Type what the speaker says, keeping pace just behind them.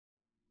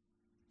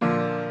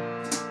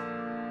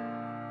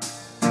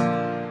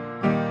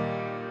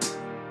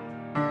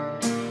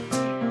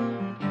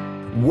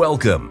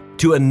Welcome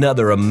to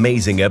another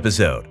amazing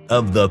episode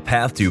of The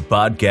Path to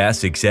Podcast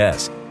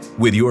Success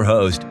with your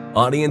host,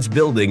 audience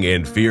building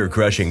and fear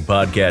crushing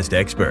podcast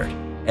expert,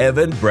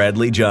 Evan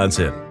Bradley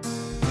Johnson.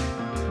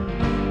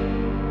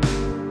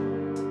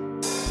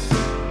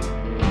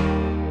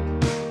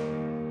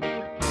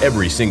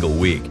 Every single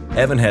week,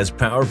 Evan has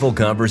powerful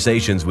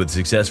conversations with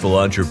successful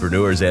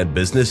entrepreneurs and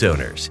business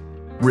owners,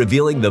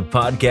 revealing the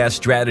podcast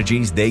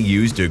strategies they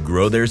use to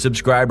grow their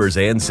subscribers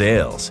and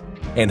sales,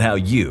 and how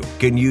you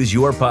can use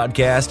your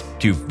podcast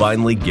to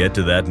finally get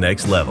to that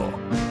next level.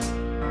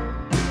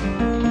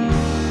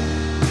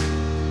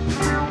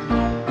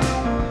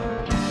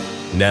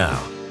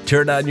 Now,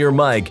 turn on your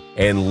mic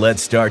and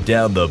let's start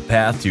down the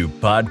path to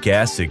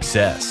podcast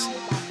success.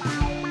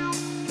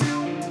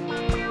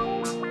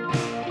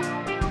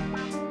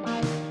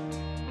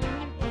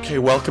 Okay,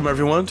 welcome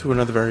everyone to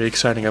another very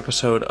exciting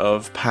episode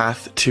of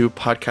Path to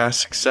Podcast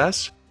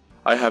Success.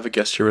 I have a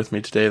guest here with me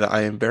today that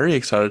I am very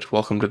excited to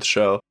welcome to the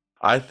show.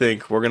 I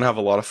think we're going to have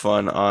a lot of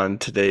fun on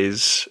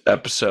today's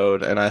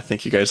episode, and I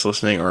think you guys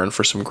listening are in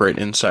for some great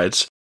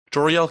insights.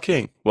 Jorielle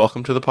King,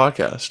 welcome to the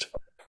podcast.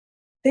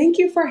 Thank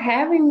you for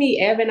having me,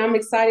 Evan. I'm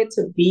excited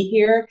to be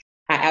here.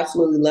 I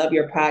absolutely love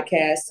your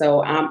podcast,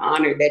 so I'm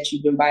honored that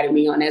you've invited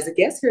me on as a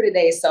guest here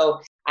today.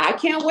 So I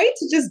can't wait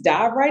to just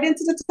dive right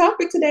into the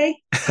topic today.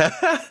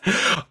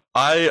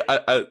 I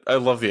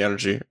love the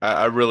energy.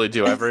 I really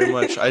do. I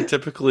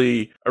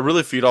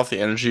really feed off the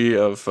energy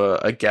of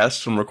a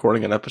guest when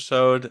recording an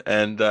episode,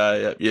 and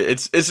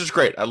it's just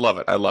great. I love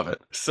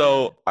it.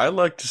 So I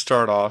like to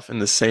start off in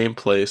the same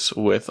place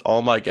with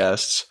all my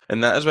guests,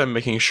 and that is by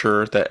making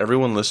sure that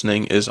everyone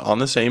listening is on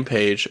the same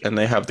page and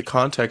they have the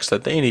context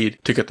that they need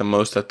to get the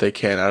most that they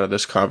can out of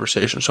this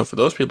conversation. So for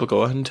those people,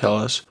 go ahead and tell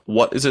us,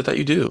 what is it that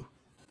you do?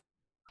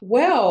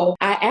 Well,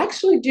 I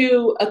actually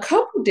do a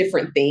couple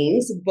different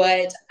things,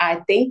 but I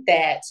think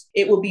that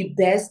it would be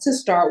best to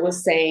start with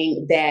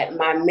saying that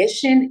my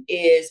mission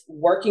is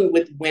working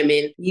with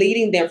women,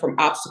 leading them from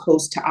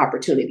obstacles to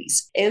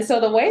opportunities. And so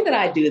the way that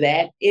I do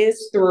that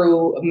is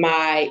through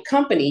my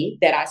company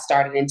that I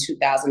started in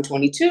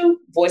 2022,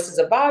 Voices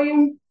of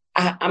Volume.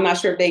 I'm not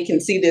sure if they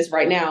can see this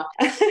right now,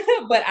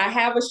 but I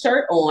have a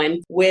shirt on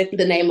with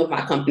the name of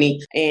my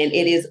company, and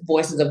it is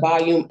Voices of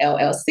Volume,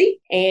 LLC.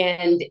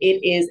 And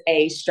it is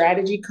a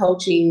strategy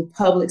coaching,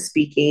 public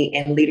speaking,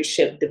 and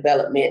leadership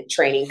development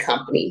training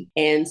company.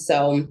 And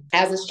so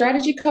as a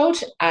strategy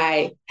coach,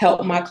 I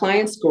help my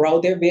clients grow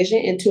their vision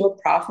into a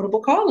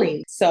profitable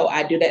calling. So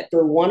I do that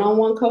through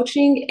one-on-one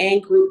coaching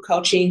and group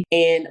coaching.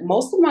 And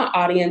most of my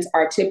audience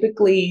are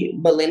typically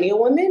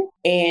millennial women,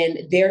 and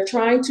they're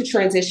trying to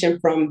transition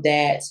from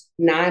that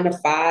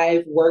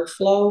 9-to-5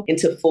 workflow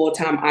into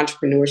full-time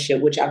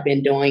entrepreneurship, which I've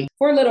been doing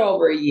for a little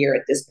over a year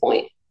at this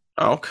point.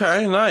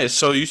 Okay, nice.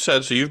 So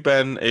you've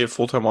been a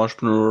full-time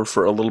entrepreneur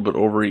for a little bit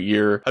over a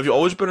year. Have you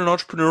always been an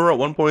entrepreneur at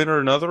one point or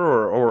another,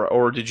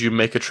 or did you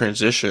make a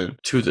transition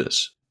to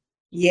this?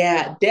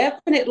 Yeah,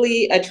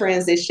 definitely a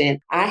transition.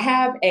 I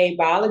have a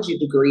biology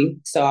degree,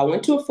 so I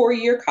went to a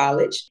 4-year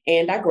college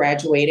and I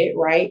graduated,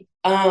 right?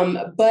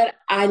 But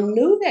I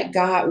knew that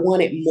God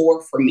wanted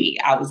more for me.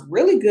 I was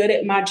really good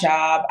at my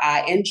job.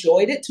 I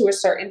enjoyed it to a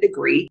certain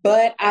degree,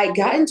 but I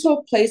got into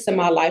a place in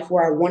my life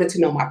where I wanted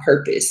to know my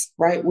purpose,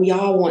 right? We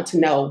all want to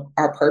know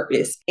our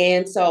purpose.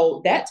 And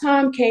so that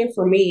time came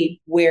for me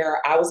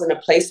where I was in a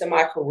place in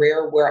my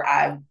career where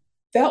I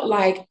felt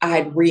like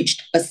I'd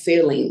reached a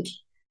ceiling.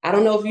 I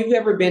don't know if you've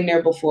ever been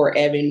there before,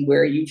 Evan,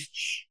 where you've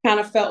kind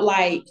of felt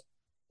like,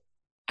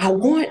 I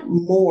want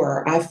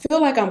more. I feel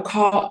like I'm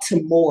called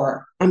to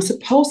more. I'm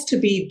supposed to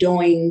be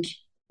doing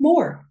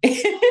more.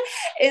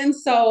 And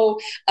so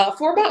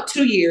for about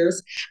 2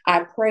 years,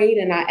 I prayed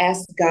and I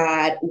asked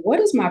God, what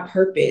is my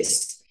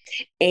purpose?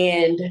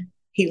 And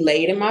He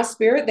laid in my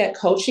spirit that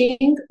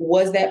coaching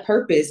was that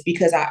purpose,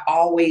 because I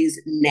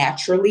always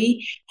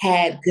naturally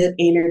had good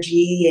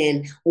energy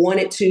and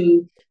wanted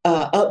to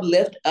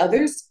uplift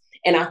others.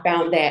 And I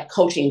found that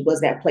coaching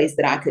was that place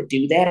that I could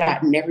do that.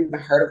 I'd never even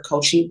heard of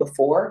coaching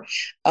before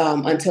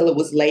until it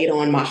was laid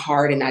on my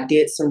heart. And I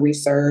did some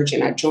research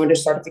and I joined a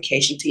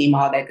certification team,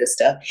 all that good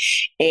stuff.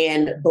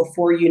 And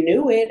before you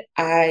knew it,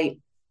 I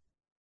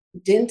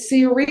didn't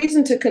see a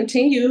reason to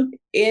continue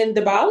in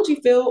the biology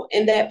field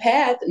in that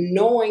path,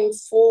 knowing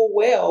full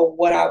well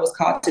what I was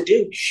called to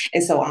do.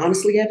 And so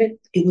honestly, Evan,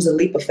 it was a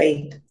leap of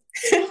faith.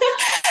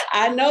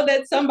 I know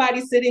that somebody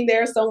sitting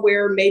there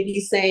somewhere may be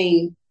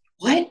saying,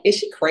 what? Is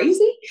she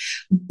crazy?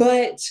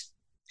 But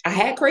I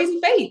had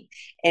crazy faith.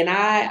 And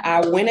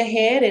I went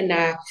ahead and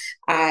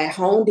I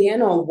honed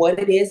in on what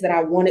it is that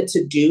I wanted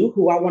to do,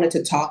 who I wanted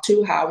to talk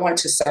to, how I wanted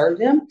to serve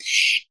them.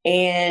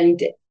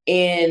 And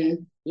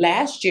in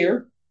last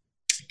year,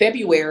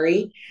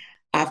 February,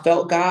 I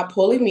felt God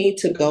pulling me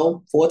to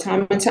go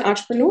full-time into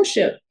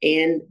entrepreneurship.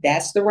 And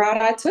that's the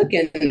route I took.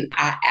 And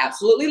I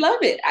absolutely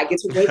love it. I get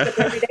to wake up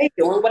every day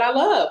doing what I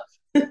love.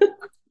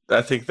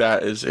 I think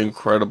that is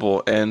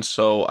incredible, and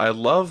so I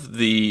love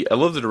the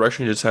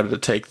direction you decided to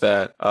take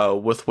that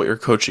with what your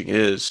coaching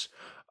is.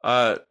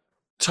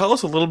 tell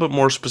us a little bit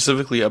more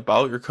specifically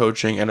about your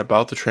coaching and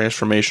about the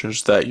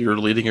transformations that you're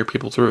leading your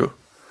people through.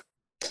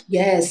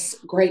 Yes,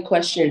 great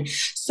question.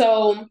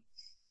 So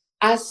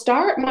I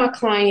start my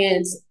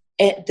clients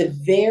at the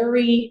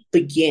very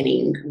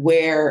beginning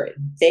where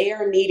they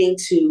are needing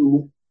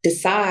to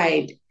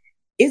decide,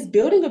 is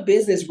building a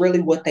business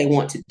really what they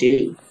want to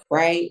do,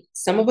 right?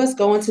 Some of us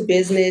go into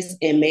business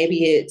and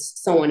maybe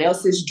it's someone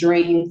else's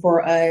dream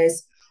for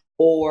us,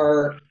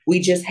 or we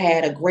just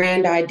had a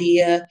grand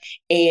idea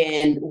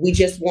and we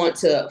just want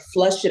to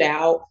flush it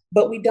out,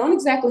 but we don't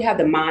exactly have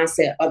the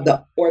mindset of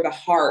the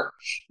heart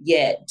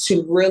yet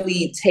to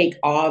really take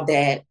all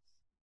that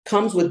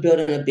comes with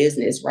building a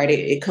business, right?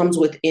 It comes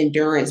with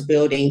endurance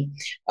building,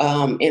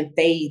 and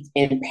faith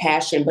and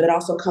passion, but it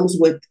also comes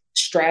with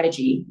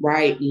strategy,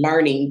 right?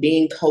 Learning,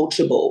 being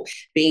coachable,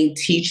 being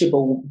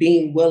teachable,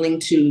 being willing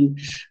to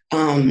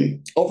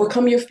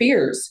overcome your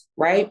fears,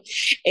 right?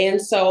 And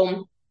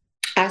so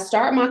I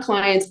start my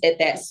clients at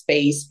that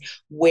space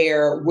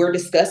where we're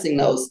discussing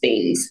those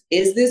things.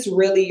 Is this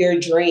really your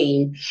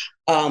dream?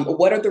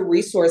 What are the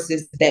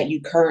resources that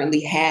you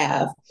currently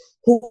have?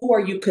 Who are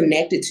you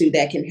connected to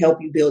that can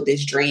help you build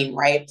this dream,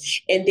 right?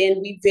 And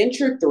then we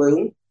venture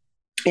through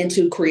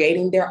into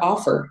creating their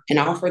offer, an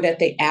offer that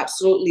they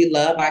absolutely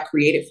love. I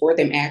created for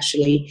them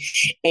actually.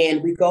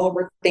 And we go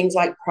over things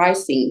like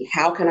pricing.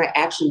 How can I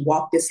actually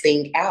walk this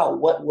thing out?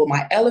 What will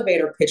my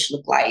elevator pitch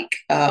look like?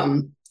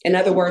 In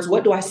other words,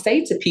 what do I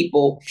say to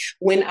people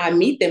when I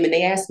meet them and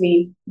they ask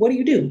me, what do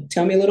you do?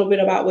 Tell me a little bit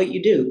about what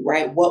you do,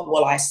 right? What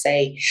will I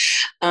say?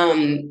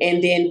 And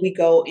then we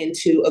go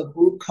into a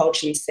group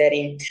coaching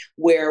setting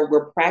where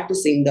we're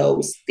practicing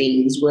those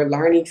things. We're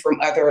learning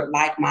from other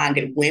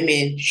like-minded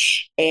women.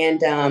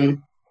 And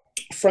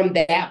from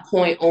that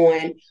point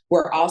on,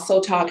 we're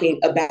also talking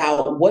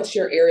about what's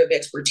your area of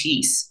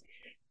expertise?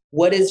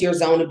 What is your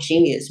zone of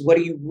genius? What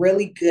are you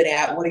really good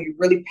at? What are you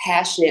really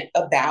passionate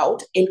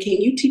about? And can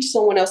you teach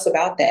someone else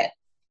about that?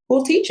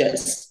 Who'll teach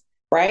us,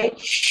 right?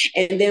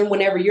 And then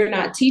whenever you're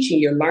not teaching,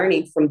 you're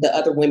learning from the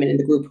other women in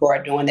the group who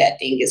are doing that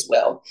thing as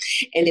well.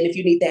 And then if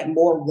you need that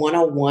more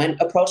one-on-one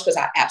approach, because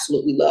I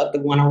absolutely love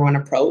the one-on-one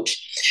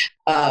approach,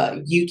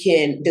 you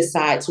can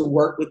decide to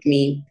work with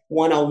me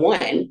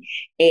one-on-one,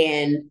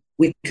 and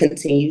we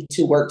continue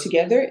to work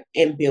together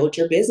and build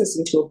your business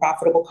into a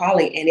profitable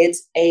calling. And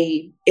it's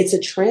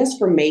a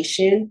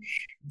transformation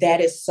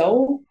that is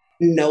so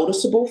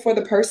noticeable for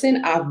the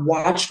person. I've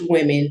watched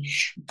women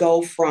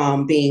go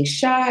from being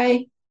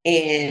shy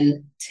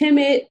and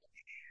timid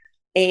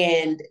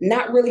and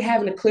not really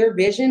having a clear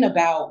vision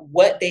about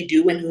what they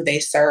do and who they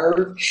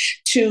serve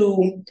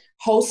to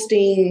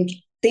hosting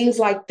things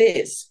like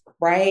this,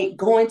 right?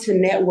 Going to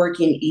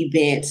networking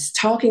events,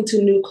 talking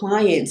to new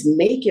clients,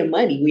 making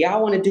money. We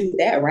all want to do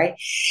that, right?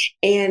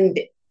 And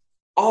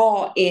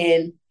all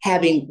in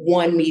having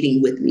one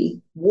meeting with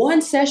me,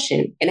 one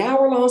session, an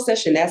hour-long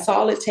session. That's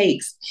all it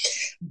takes.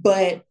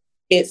 But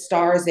it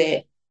starts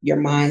at your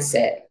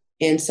mindset.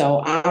 And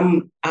so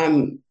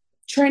I'm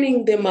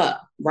training them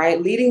up, right?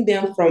 Leading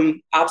them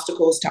from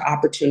obstacles to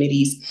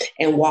opportunities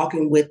and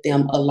walking with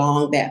them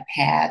along that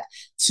path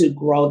to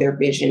grow their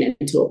vision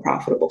into a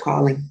profitable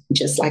calling,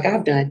 just like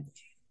I've done.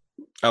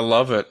 I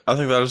love it. I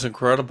think that is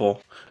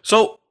incredible.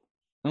 So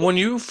when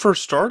you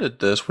first started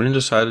this, when you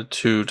decided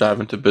to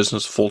dive into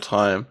business full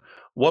time,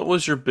 what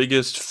was your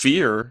biggest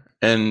fear,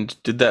 and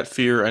did that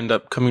fear end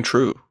up coming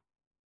true?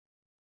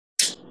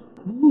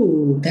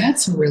 Ooh,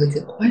 that's a really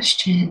good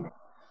question.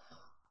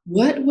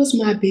 What was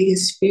my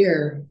biggest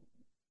fear?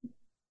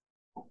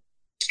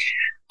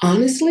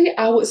 Honestly,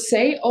 I would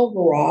say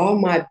overall,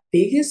 my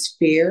biggest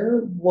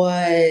fear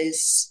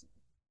was,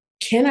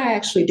 can I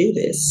actually do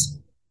this?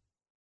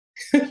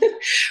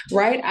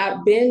 Right?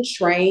 I've been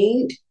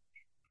trained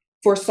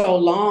for so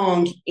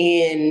long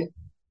in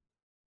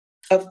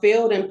a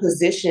field and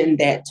position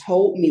that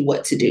told me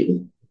what to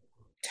do,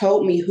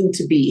 told me who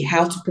to be,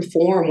 how to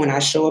perform when I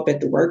show up at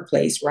the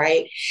workplace,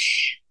 right?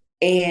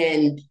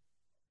 And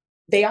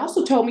they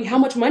also told me how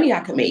much money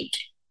I could make,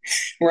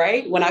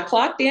 right? When I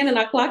clocked in and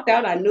I clocked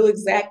out, I knew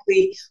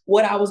exactly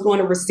what I was going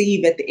to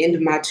receive at the end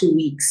of my 2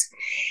 weeks.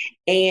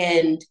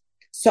 And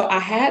so I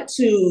had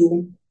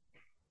to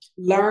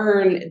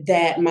learn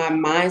that my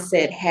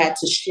mindset had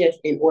to shift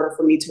in order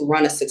for me to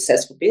run a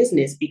successful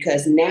business,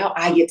 because now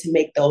I get to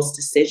make those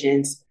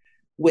decisions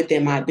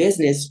within my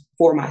business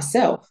for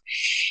myself.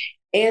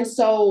 And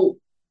so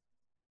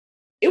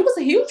it was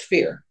a huge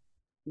fear,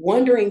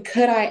 wondering,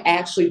 could I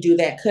actually do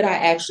that? Could I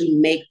actually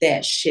make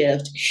that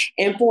shift?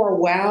 And for a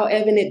while,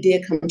 Evan, it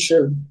did come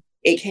true.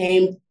 It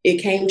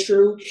came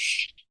true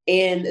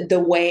in the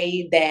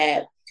way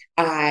that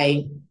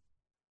I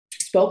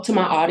spoke to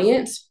my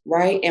audience,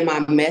 right? And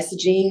my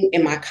messaging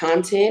and my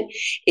content.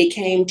 It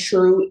came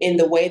true in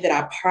the way that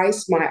I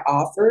priced my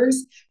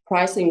offers,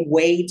 pricing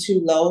way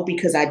too low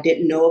because I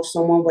didn't know if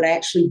someone would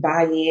actually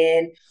buy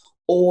in,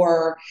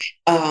 or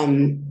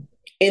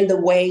in the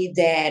way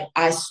that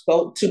I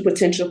spoke to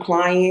potential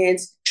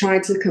clients,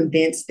 trying to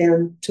convince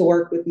them to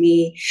work with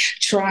me,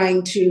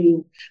 trying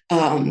to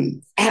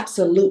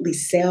absolutely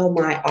sell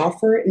my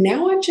offer.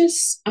 Now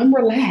I'm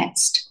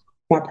relaxed.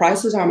 My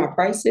prices are my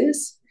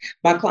prices.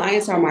 My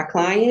clients are my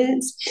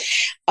clients.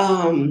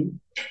 I'm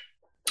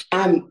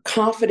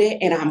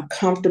confident and I'm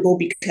comfortable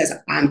because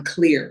I'm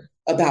clear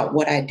about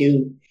what I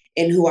do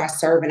and who I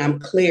serve. And I'm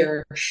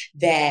clear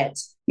that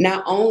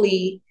not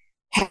only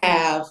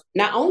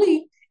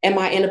am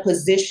I in a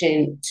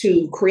position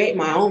to create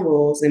my own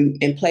rules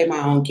and play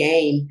my own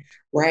game,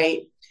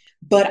 right?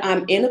 But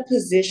I'm in a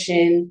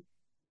position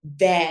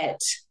that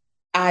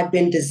I've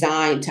been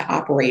designed to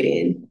operate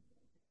in,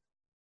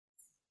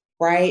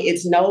 right?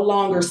 It's no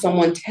longer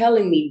someone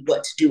telling me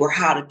what to do or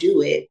how to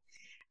do it.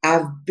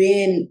 I've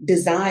been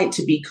designed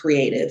to be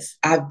creative.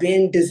 I've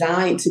been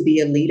designed to be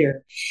a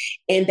leader.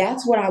 And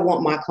that's what I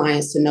want my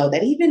clients to know,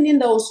 that even in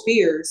those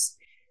fears,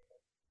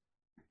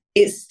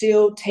 it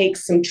still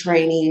takes some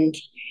training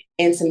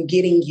and some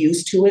getting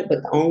used to it.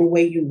 But the only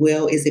way you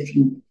will is if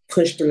you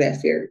push through that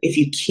fear. If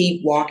you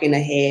keep walking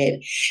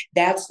ahead,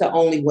 that's the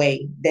only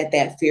way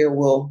that fear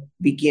will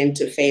begin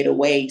to fade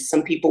away.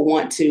 Some people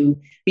want to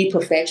be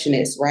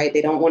perfectionists, right?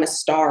 They don't want to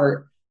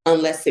start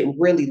unless it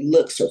really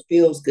looks or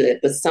feels good.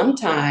 But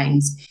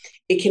sometimes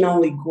it can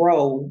only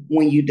grow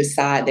when you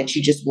decide that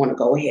you just want to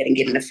go ahead and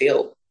get in the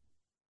field.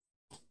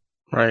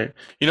 Right.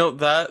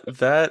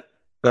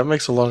 That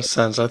makes a lot of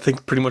sense. I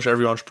think pretty much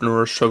every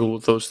entrepreneur struggles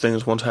with those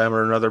things one time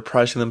or another,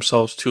 pricing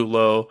themselves too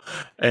low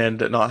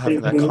and not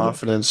having that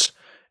confidence.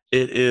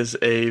 It is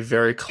a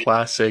very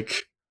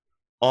classic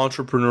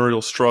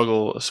entrepreneurial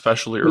struggle,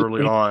 especially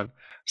early on.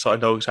 So I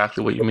know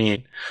exactly what you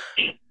mean.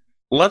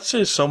 Let's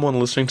say someone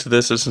listening to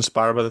this is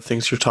inspired by the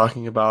things you're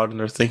talking about and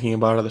they're thinking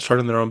about it, they're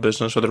starting their own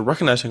business, or they're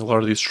recognizing a lot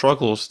of these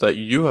struggles that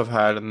you have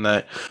had and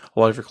that a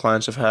lot of your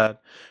clients have had,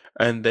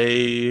 and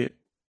they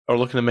are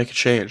looking to make a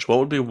change. What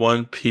would be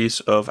one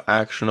piece of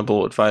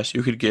actionable advice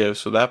you could give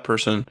so that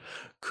person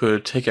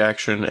could take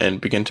action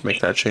and begin to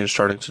make that change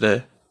starting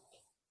today?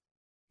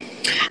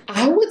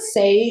 I would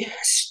say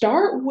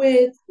start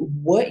with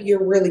what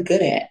you're really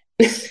good at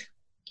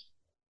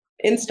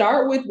and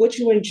start with what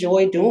you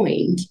enjoy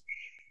doing.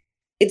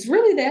 It's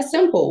really that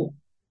simple.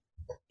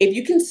 If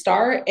you can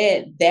start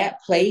at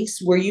that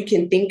place where you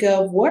can think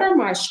of what are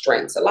my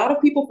strengths? A lot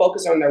of people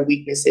focus on their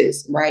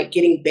weaknesses, right?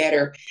 Getting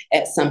better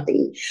at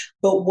something.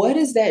 But what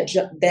is that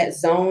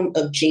zone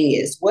of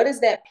genius? What is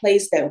that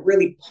place that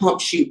really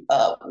pumps you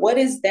up? What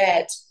is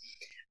that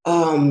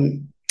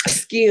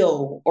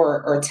skill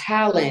or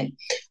talent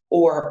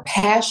or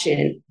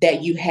passion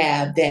that you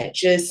have that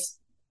just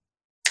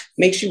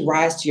makes you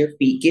rise to your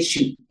feet, gets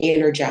you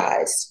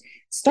energized?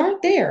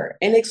 Start there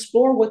and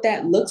explore what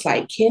that looks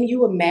like. Can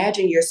you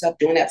imagine yourself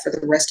doing that for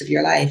the rest of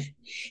your life?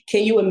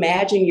 Can you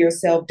imagine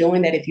yourself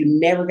doing that if you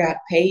never got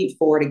paid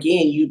for it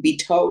again? You'd be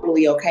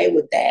totally okay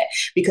with that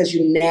because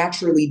you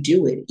naturally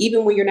do it,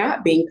 even when you're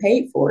not being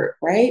paid for it,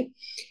 right?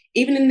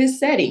 Even in this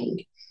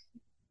setting,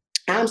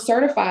 I'm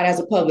certified as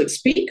a public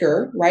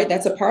speaker, right?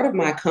 That's a part of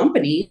my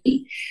company.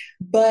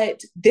 But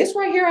this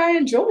right here, I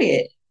enjoy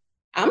it.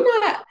 I'm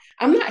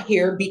not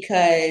here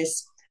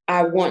because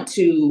I want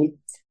to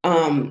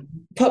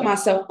put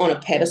myself on a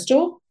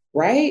pedestal,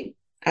 right?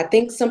 I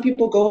think some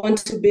people go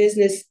into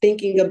business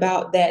thinking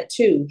about that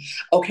too.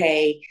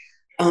 Okay,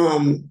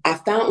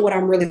 I found what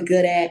I'm really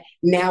good at.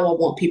 Now I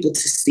want people to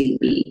see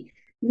me.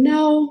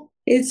 No,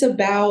 it's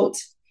about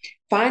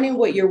finding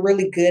what you're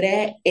really good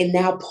at and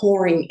now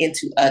pouring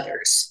into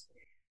others,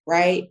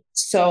 right?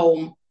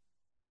 So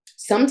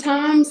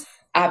sometimes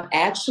I've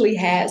actually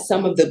had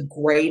some of the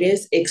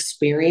greatest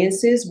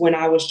experiences when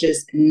I was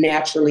just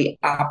naturally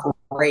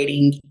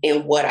operating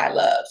in what I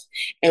love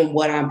and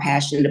what I'm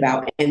passionate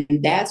about. And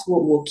that's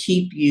what will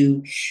keep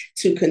you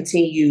to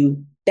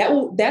continue.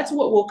 That's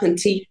what will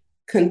continue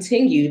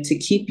to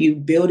keep you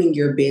building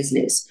your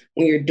business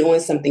when you're doing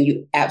something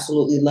you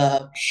absolutely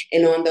love.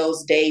 And on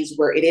those days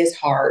where it is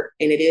hard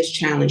and it is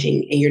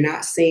challenging and you're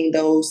not seeing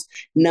those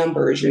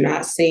numbers, you're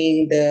not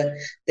seeing the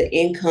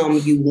income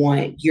you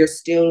want, you're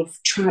still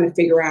trying to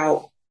figure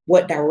out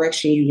what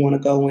direction you want to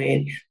go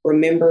in.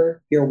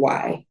 Remember your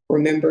why,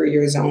 remember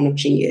your zone of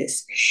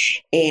genius,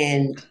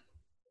 and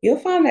you'll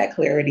find that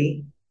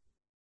clarity.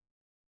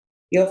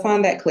 You'll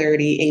find that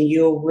clarity and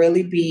you'll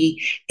really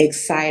be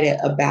excited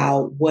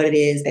about what it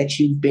is that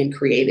you've been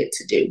created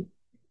to do.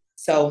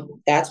 So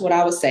that's what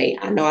I would say.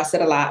 I know I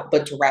said a lot,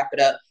 but to wrap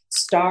it up,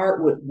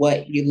 start with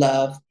what you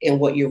love and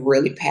what you're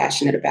really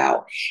passionate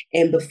about.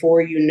 And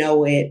before you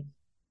know it,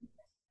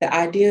 the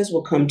ideas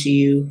will come to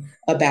you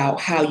about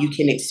how you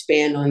can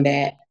expand on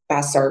that by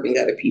serving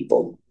other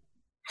people.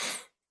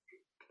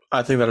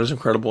 I think that is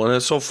incredible. And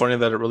it's so funny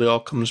that it really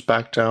all comes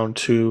back down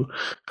to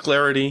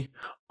clarity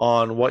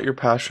on what you're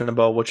passionate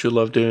about, what you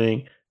love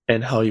doing,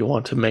 and how you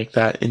want to make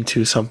that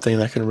into something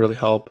that can really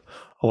help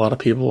a lot of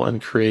people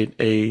and create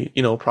a,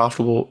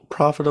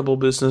 profitable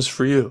business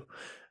for you.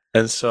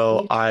 And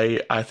so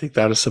I think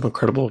that is some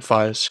incredible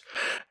advice.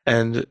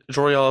 And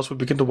Jorielle, as we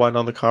begin to wind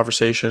down the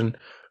conversation,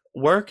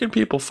 where can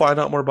people find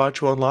out more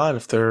about you online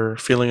if they're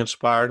feeling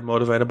inspired,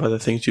 motivated by the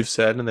things you've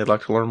said, and they'd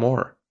like to learn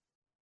more?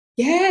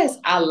 Yes,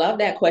 I love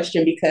that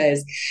question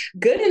because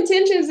good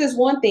intentions is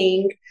one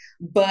thing,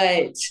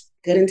 but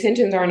good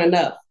intentions aren't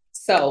enough.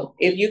 So,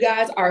 if you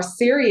guys are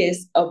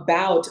serious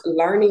about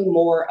learning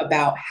more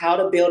about how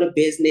to build a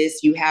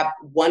business, you have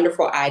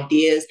wonderful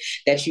ideas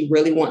that you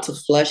really want to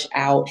flush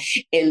out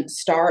and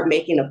start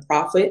making a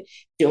profit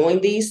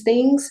doing these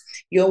things,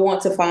 you'll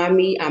want to find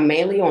me. I'm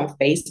mainly on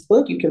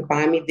Facebook. You can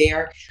find me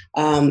there.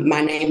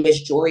 My name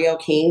is Jorielle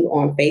King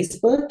on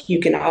Facebook. You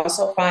can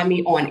also find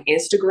me on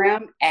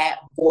Instagram at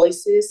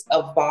Voices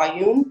of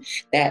Volume.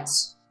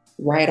 That's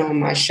right on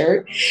my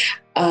shirt.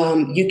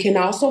 You can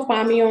also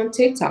find me on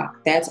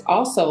TikTok. That's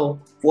also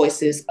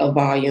Voices of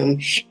Volume.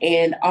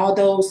 And all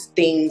those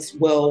things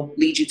will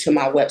lead you to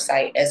my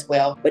website as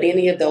well. But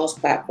any of those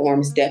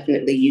platforms,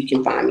 definitely you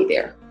can find me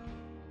there.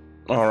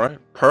 All right.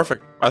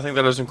 Perfect. I think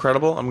that is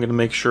incredible. I'm going to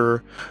make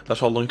sure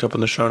that's all linked up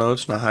in the show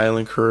notes. And I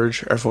highly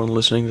encourage everyone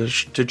listening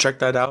to check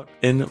that out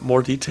in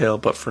more detail.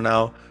 But for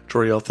now,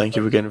 Jorielle, thank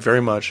you again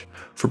very much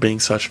for being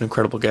such an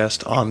incredible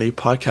guest on the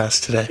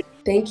podcast today.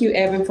 Thank you,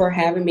 Evan, for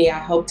having me. I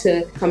hope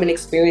to come and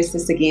experience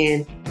this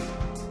again.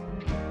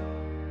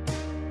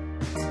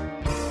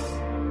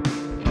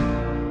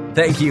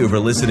 Thank you for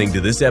listening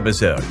to this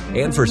episode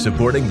and for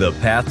supporting the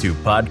Path to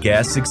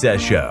Podcast Success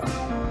Show.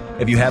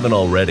 If you haven't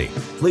already,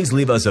 please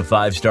leave us a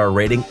 5-star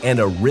rating and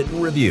a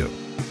written review,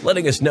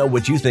 letting us know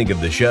what you think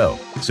of the show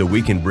so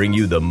we can bring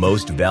you the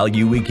most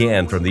value we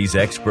can from these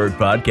expert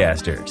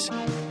podcasters.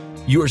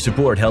 Your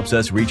support helps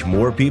us reach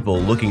more people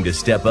looking to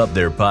step up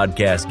their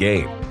podcast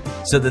game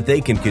so that they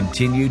can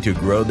continue to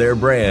grow their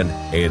brand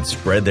and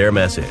spread their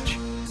message.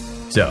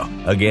 So,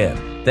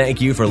 again,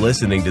 thank you for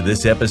listening to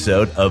this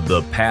episode of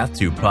The Path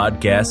to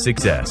Podcast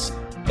Success,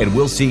 and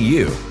we'll see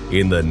you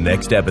in the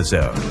next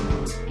episode.